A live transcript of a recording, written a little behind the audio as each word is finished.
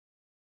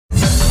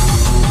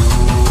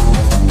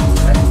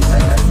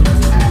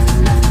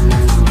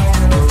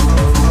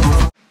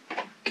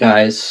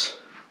Guys,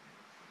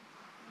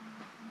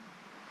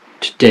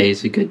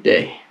 today's a good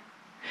day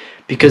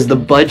because the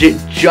budget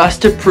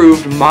just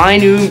approved my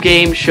new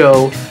game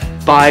show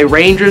by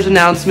Rangers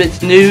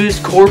Announcements News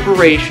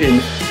Corporation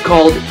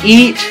called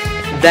Eat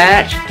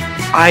That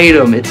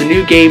Item. It's a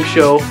new game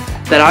show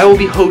that I will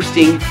be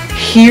hosting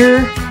here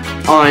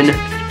on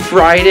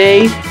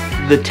Friday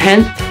the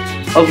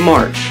 10th of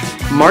March.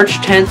 March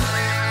 10th.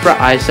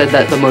 I said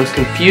that the most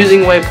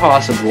confusing way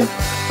possible,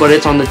 but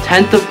it's on the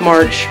 10th of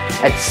March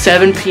at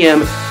 7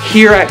 p.m.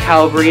 here at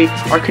Calvary.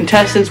 Our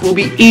contestants will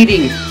be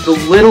eating the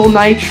Little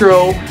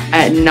Nitro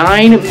at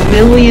 9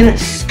 million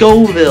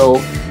Scoville.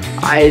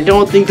 I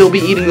don't think they'll be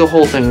eating the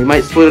whole thing. We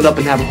might split it up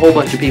and have a whole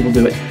bunch of people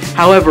do it.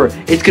 However,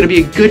 it's going to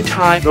be a good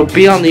time. It'll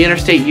be on the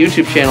Interstate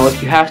YouTube channel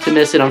if you have to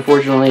miss it,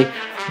 unfortunately.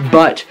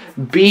 But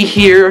be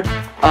here,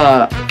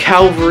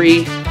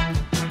 Calvary,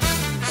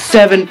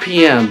 7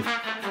 p.m.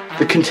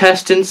 The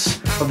contestants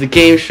of the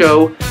game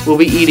show will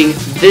be eating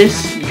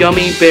this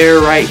gummy bear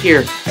right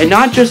here. And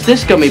not just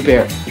this gummy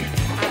bear.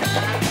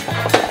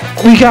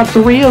 We got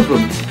 3 of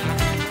them.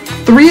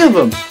 3 of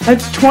them.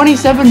 That's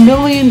 27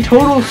 million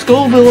total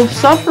Scoville of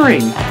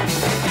suffering.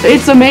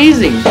 It's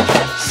amazing.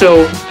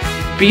 So,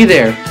 be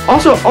there.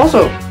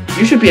 Also,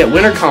 you should be at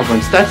Winter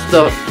Conference. That's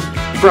the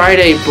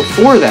Friday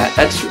before that.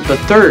 That's the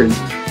 3rd.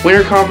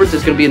 Winter Conference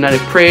is going to be a night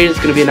of praise. It's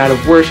going to be a night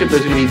of worship.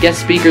 There's going to be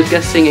guest speakers,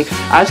 guest singing.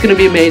 It's going to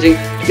be amazing.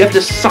 You have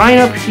to sign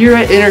up here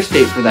at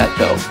Interstate for that,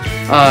 though.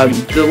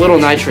 The Little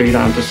Nitro you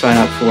don't have to sign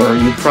up for.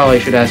 You probably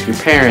should ask your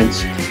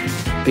parents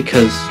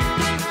because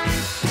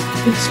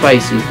it's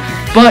spicy.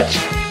 But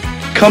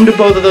come to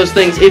both of those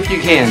things if you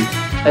can.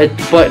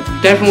 But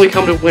definitely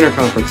come to Winter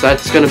Conference.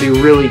 That's going to be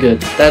really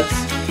good. That's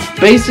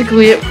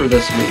basically it for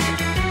this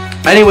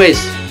week. Anyways,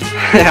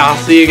 I'll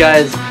see you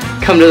guys.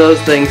 Come to those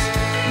things.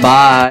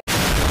 Bye.